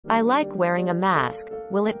I like wearing a mask.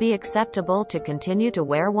 Will it be acceptable to continue to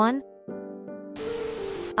wear one?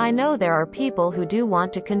 I know there are people who do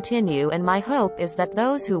want to continue, and my hope is that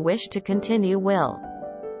those who wish to continue will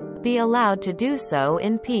be allowed to do so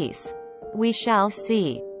in peace. We shall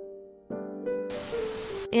see.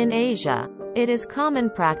 In Asia, it is common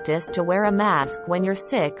practice to wear a mask when you're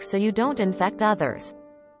sick so you don't infect others.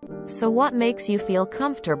 So what makes you feel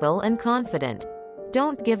comfortable and confident?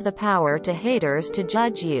 Don't give the power to haters to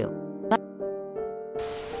judge you.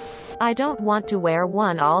 I don't want to wear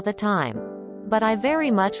one all the time, but I very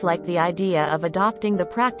much like the idea of adopting the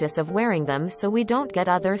practice of wearing them so we don't get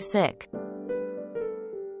others sick.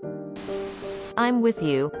 I'm with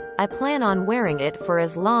you. I plan on wearing it for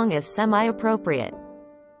as long as semi-appropriate.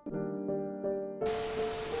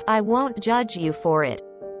 I won't judge you for it.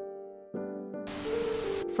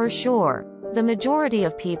 For sure. The majority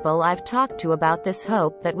of people I've talked to about this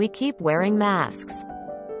hope that we keep wearing masks.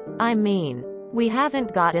 I mean, we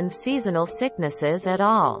haven't gotten seasonal sicknesses at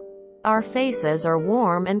all. Our faces are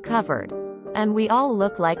warm and covered. And we all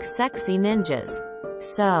look like sexy ninjas.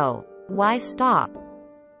 So, why stop?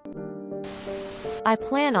 I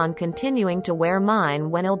plan on continuing to wear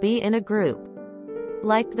mine when I'll be in a group.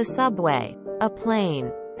 Like the subway, a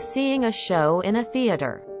plane, seeing a show in a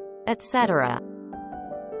theater, etc.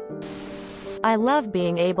 I love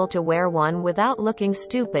being able to wear one without looking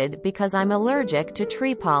stupid because I'm allergic to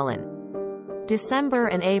tree pollen. December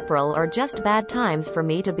and April are just bad times for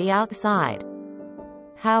me to be outside.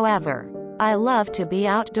 However, I love to be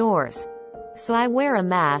outdoors. So I wear a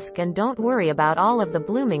mask and don't worry about all of the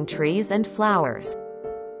blooming trees and flowers.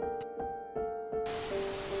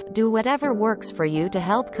 Do whatever works for you to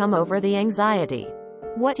help come over the anxiety.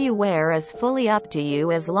 What you wear is fully up to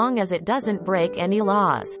you as long as it doesn't break any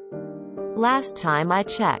laws. Last time I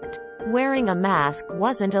checked, wearing a mask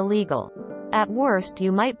wasn't illegal. At worst,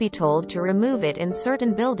 you might be told to remove it in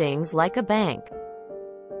certain buildings like a bank.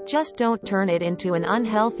 Just don't turn it into an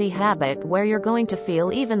unhealthy habit where you're going to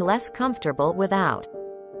feel even less comfortable without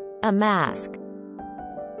a mask.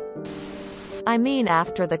 I mean,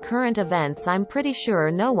 after the current events, I'm pretty sure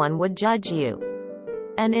no one would judge you.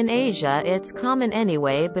 And in Asia, it's common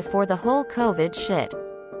anyway before the whole COVID shit.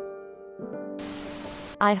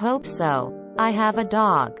 I hope so. I have a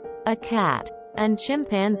dog, a cat, and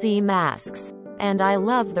chimpanzee masks. And I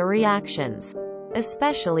love the reactions.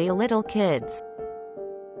 Especially little kids.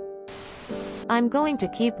 I'm going to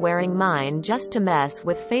keep wearing mine just to mess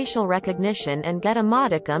with facial recognition and get a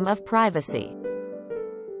modicum of privacy.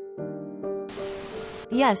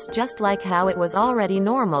 Yes, just like how it was already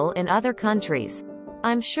normal in other countries.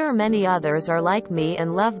 I'm sure many others are like me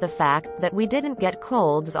and love the fact that we didn't get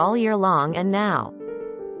colds all year long, and now,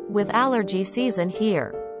 with allergy season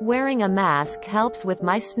here, wearing a mask helps with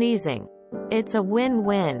my sneezing. It's a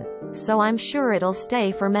win-win. So I'm sure it'll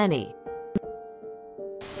stay for many.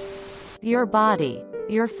 Your body,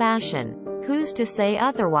 your fashion. Who's to say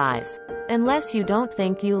otherwise? Unless you don't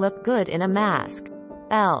think you look good in a mask.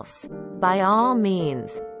 Else, by all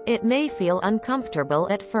means, it may feel uncomfortable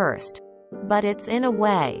at first. But it's in a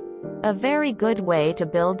way, a very good way to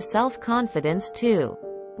build self-confidence too.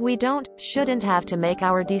 We shouldn't have to make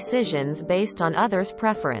our decisions based on others'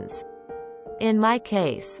 preference. In my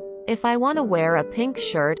case, if I want to wear a pink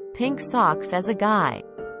shirt, pink socks as a guy,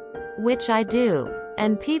 which I do,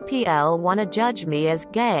 and PPL want to judge me as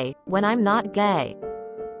gay, when I'm not gay,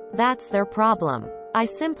 that's their problem. I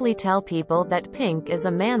simply tell people that pink is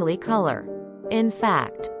a manly color. In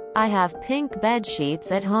fact, I have pink bed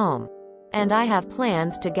sheets at home. And I have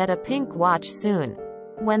plans to get a pink watch soon.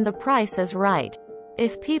 When the price is right.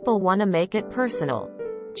 If people want to make it personal,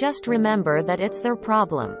 just remember that it's their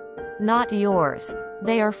problem, not yours.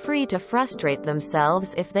 They are free to frustrate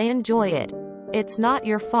themselves if they enjoy it. It's not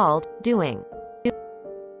your fault.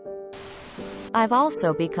 I've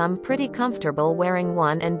also become pretty comfortable wearing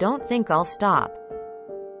one and don't think I'll stop.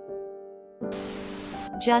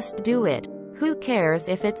 Just do it. Who cares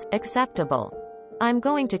if it's acceptable? I'm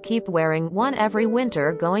going to keep wearing one every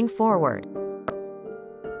winter going forward.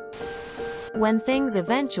 When things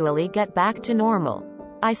eventually get back to normal,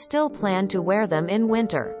 I still plan to wear them in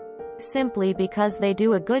winter. Simply because they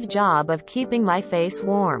do a good job of keeping my face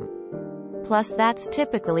warm. Plus that's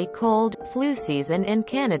typically cold, flu season in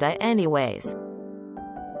Canada anyways.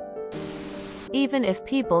 Even if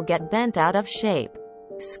people get bent out of shape.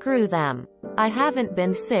 Screw them. I haven't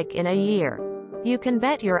been sick in a year. You can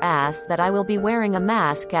bet your ass that I will be wearing a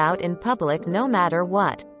mask out in public no matter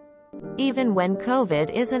what. Even when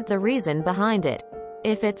COVID isn't the reason behind it.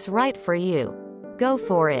 If it's right for you, go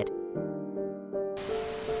for it.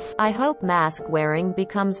 I hope mask wearing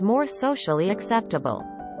becomes more socially acceptable.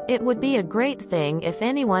 It would be a great thing if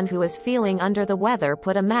anyone who is feeling under the weather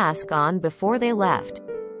put a mask on before they left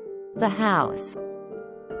the house.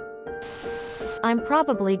 I'm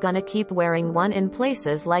probably gonna keep wearing one in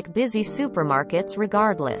places like busy supermarkets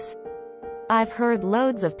regardless. I've heard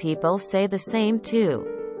loads of people say the same too.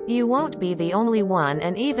 You won't be the only one,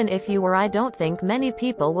 and even if you were, I don't think many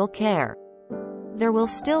people will care. There will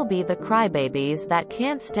still be the crybabies that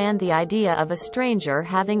can't stand the idea of a stranger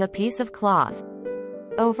having a piece of cloth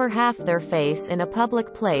over half their face in a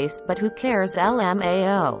public place, but who cares?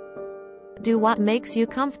 LMAO. Do what makes you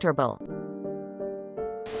comfortable.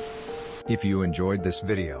 If you enjoyed this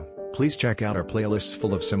video, please check out our playlists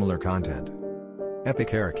full of similar content. Epic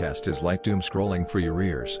Haircast is like doom scrolling for your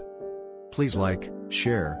ears. Please like,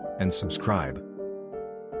 share, and subscribe.